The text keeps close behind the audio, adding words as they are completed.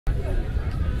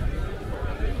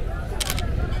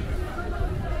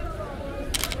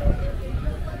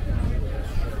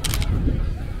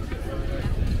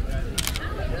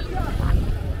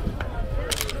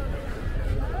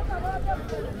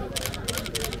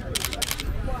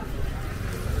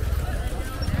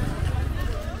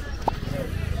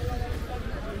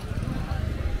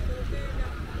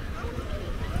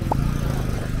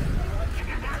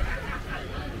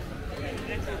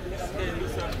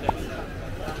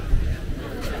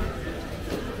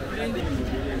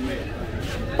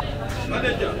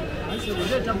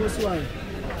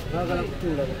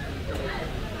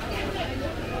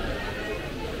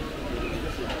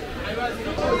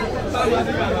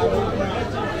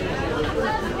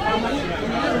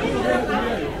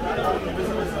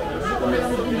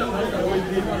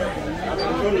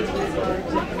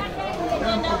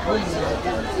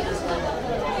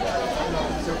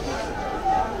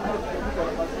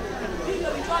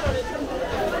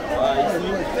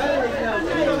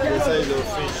The size of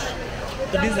fish.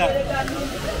 So these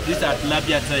are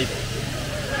tilapia type.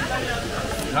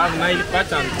 I have Nile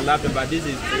Perch and Tilapia, but this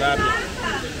is Tilapia.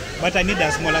 But I need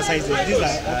a smaller sizes. These are,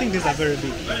 I think these are very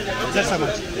big. Is that so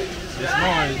much? The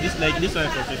small one, this one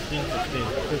for 15.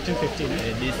 15.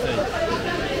 This size.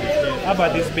 How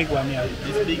about this big one here?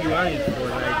 This big one is for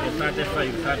like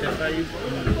 35. I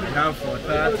have for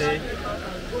 30.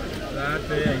 I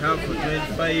have for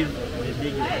 25. The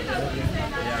big one.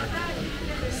 Yeah.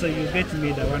 So you get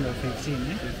me the one of 15,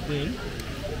 eh? 15.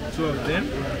 Two of them.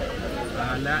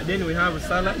 Then we have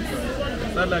salad.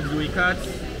 Salad we cut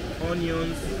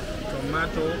onions,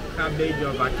 tomato, cabbage,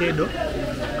 avocado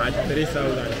at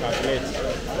 3,000 per plate.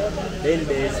 Then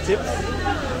there's chips.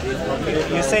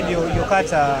 You said you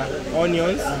cut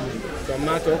onions,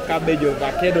 tomato, cabbage,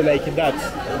 avocado like that.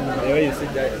 The way you see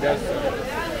that's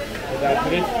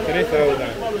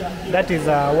 3,000. That is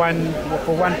one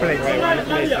for one plate. One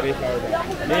plate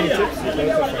 3,000. Then chips is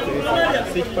also for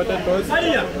 3,000. 6 potatoes is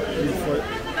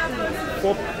for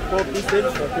 4 pieces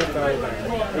for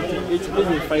 2,000. Each piece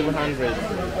is 500.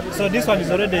 So this one is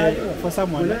already for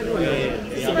someone.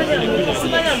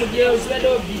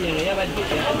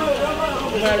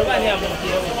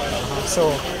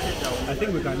 So I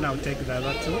think we can now take the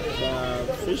other two,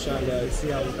 fish, and see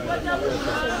how we can.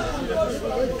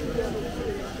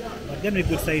 But them are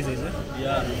good sizes, eh?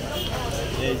 Yeah.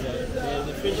 There's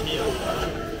a fish here.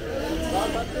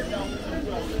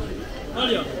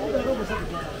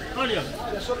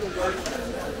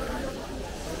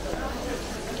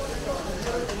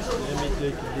 Let me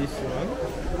take this one.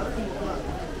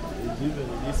 It's even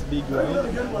this big one.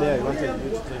 There, I wanted you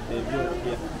to take the view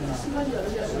here.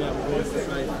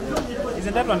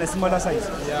 Isn't that one the smaller size?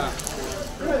 Yeah.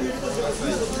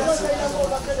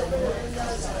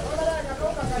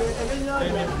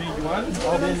 Then the big one.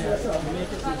 Then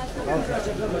make it.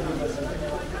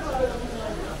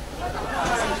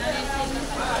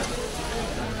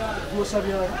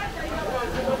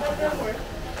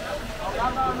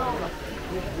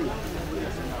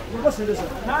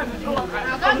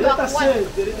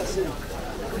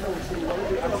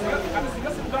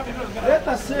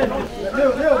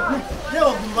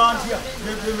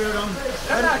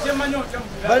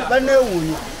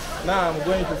 Now I'm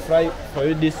going to fry for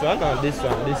you this one and this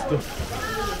one, these two.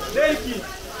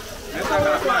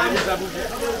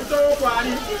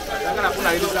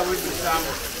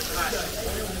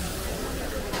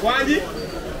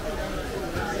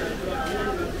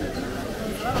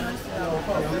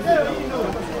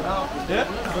 Yeah,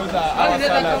 those are our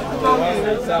salads, the ones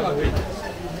we serve with.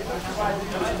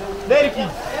 Deriki,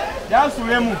 that's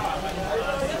Remu.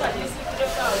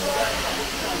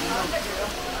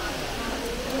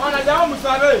 Ona jamu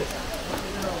musabe.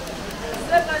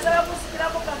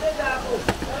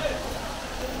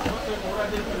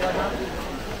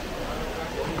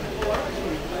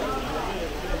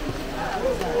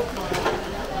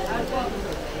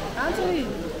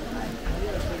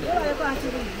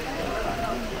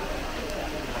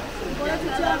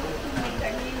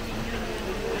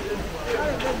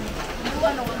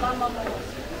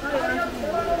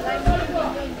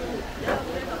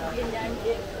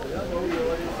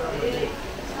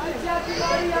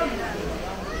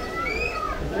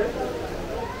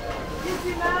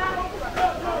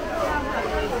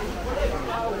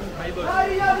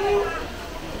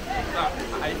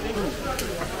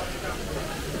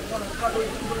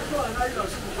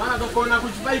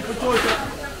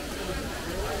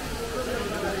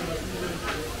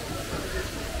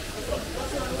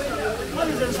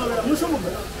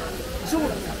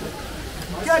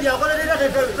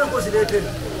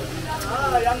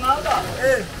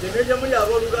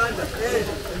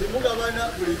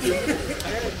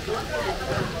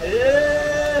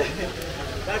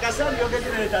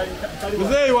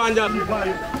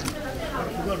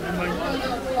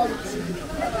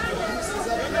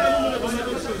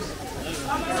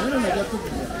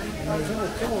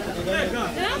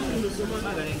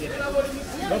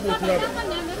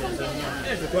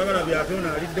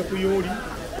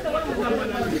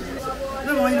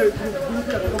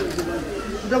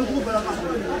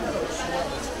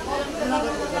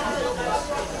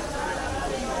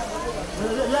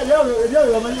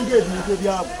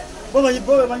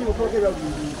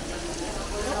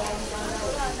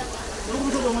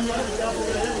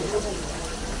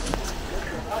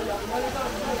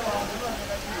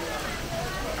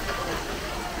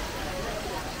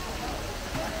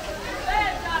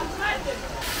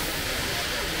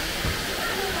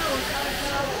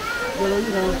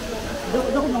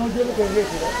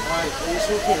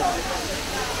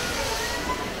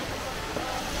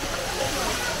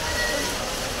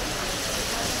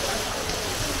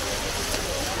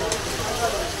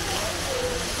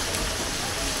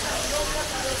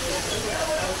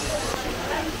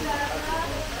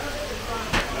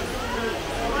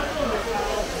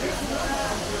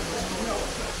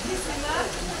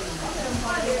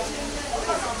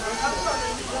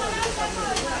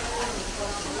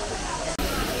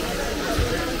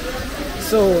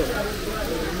 So,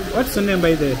 what's your name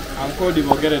by there? I'm called the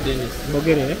Bogere Dennis.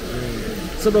 Bogere, eh?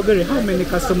 So Bogere, how many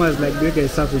customers like do you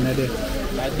guys serve in a day?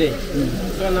 A day.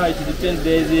 So now it depends.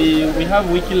 We have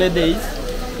weekly days.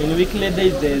 In weekly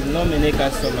days, there's not many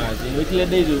customers. In weekly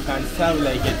days, you can serve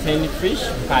like a 10 fish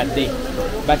per day.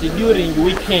 But during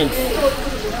weekends,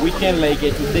 like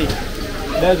today,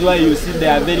 that's why you see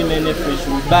there are very many fish.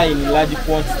 We buy in large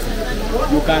quantity.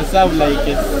 You can serve like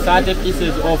 30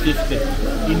 pieces or 50.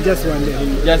 In just one day?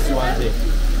 In just one day.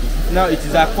 Now it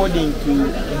is according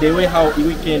to the way how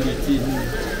weekend it is.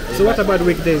 So what about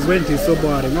weekdays when it is so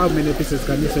boring? How many pieces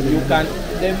can you sell? You can,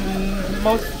 the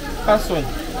most person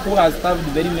who has served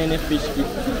very many fish, it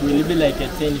will be like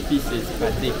 10 pieces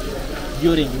per day.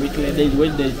 During weekly days,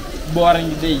 when there's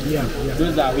boring days,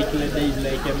 those are weekly days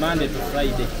like a Monday to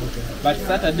Friday. Okay. But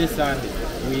Saturday, Sunday,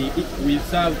 we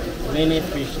serve many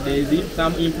fish. There is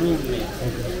some improvement.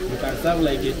 Okay. You can serve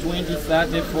like 20,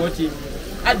 30, 40.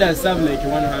 Others serve like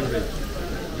 100.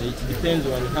 It depends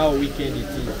on how weekend it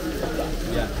is.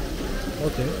 Yeah.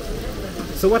 Okay.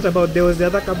 So what about, there was the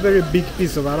other very big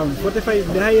piece of around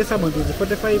 45, the highest amount is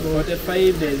 45 or?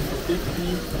 45, there's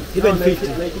 50. Even no, 50?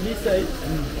 Like this side,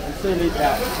 so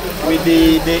with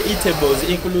the eatables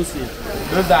inclusive.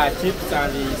 Those are chips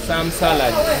and some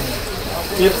salads.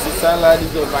 Chips,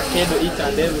 salads, avocado, eat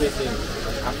and everything.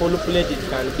 A full plate, it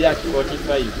can be at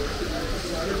 45.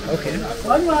 Okay.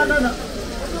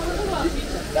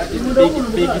 That is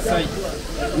big size.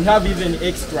 We have even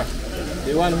extra.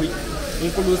 The one with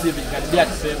inclusive, it can be at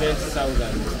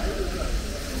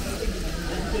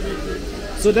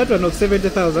 70,000. So that one of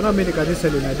 70,000, how many can you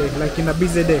sell in a day? Like in a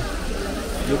busy day?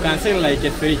 You can sell like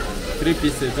three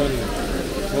pieces only.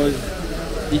 Because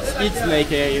it's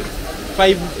like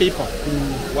 5 people,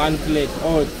 one plate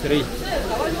or 3.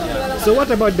 Yeah. So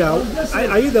what about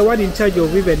are you the one in charge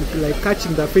of even like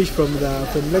catching the fish from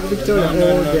Lake Victoria,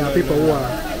 or there are people who are?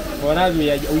 For us,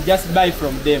 we just buy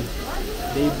from them.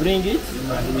 They bring it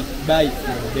and we buy it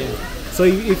from them. So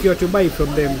if you are to buy it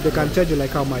from them, they can charge you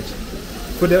like how much?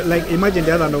 For like imagine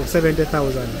the other one of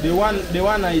 70,000. The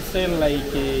one I sell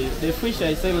like the fish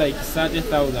I sell like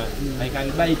 30,000. I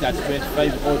can buy it at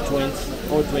 25 or 20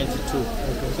 or 22.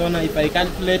 Okay. So now if I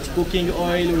calculate cooking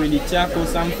oil with the charcoal,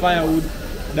 some firewood,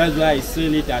 that's why I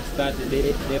sell it at 30.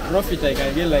 The profit I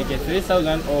can get like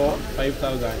 3,000 or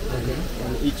 5,000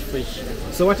 on each fish.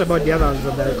 So what about the other ones,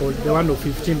 the one of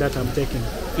 15 that I'm taking?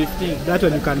 15. That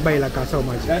one you can buy like how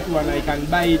much? That one I can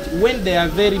buy it when there are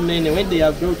very many. When they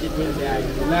are brought it, when they are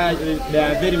large,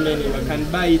 there are very many. I can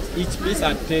buy it each piece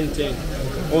at 10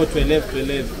 or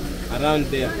 12 around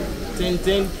there. 10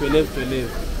 12.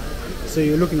 So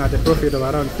you're looking at a profit of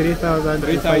around 3,000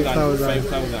 to 5,000.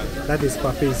 That is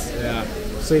per piece. Yeah.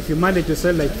 So if you manage to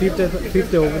sell like 50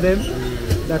 of them,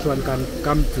 that one can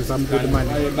come to some good money.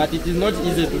 But it is not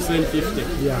easy to sell 50.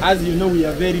 Yeah. As you know, we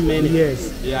are very many. Yes.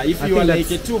 Yeah. If you are like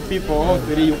 2 people or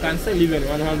 3, you can sell even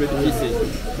 100 pieces.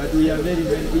 But we are very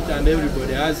many. Each and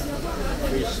everybody has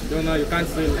fish. So now you can't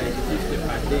sell like 50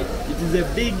 per day. It is a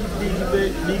big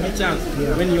chance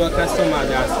when your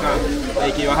customers are come,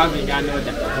 like you are having an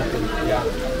order. Yeah.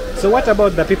 So what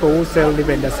about the people who sell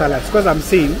even the salads? Because I'm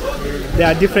seeing there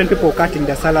are different people cutting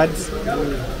the salads.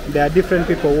 There are different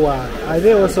people who are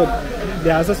they also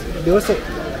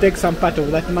take some part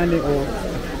of that money, or?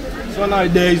 So now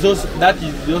that is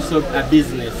also a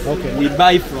business. Okay. We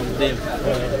buy from them.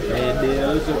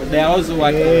 They are also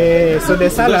working. So the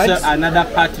salads, also another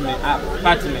apartment.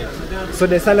 So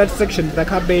the salad section, the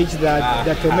cabbage,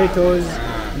 the tomatoes,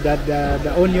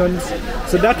 the onions.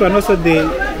 So that one also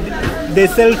they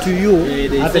sell to you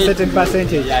at a certain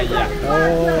percentage. Yeah.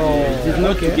 Oh, it is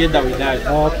not together with that.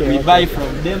 Okay. We buy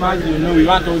from them, as you know. We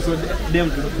want also them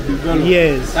to develop.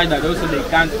 Yes. So that also they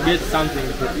can't get something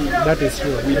to eat. That is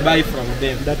true. We buy from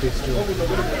them. That is true.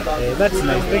 That's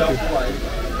nice. Thank you.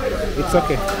 It's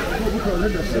okay.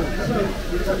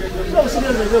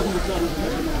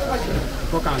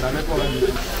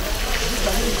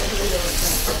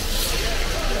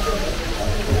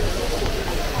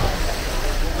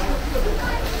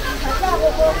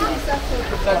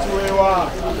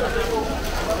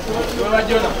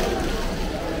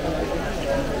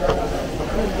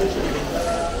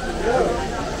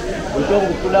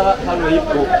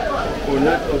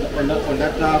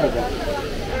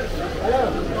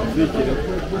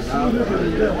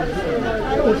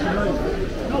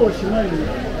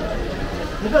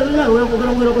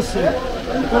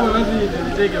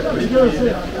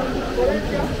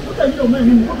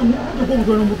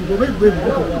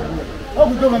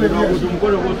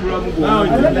 Now,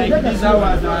 like these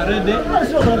hours are ready,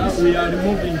 we are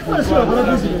removing from this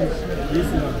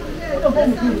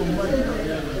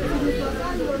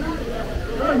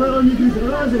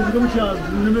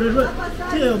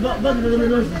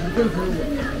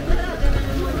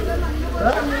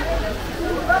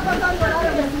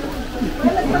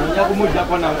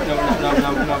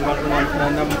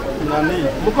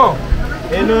Buko,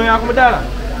 eno ya kumudala.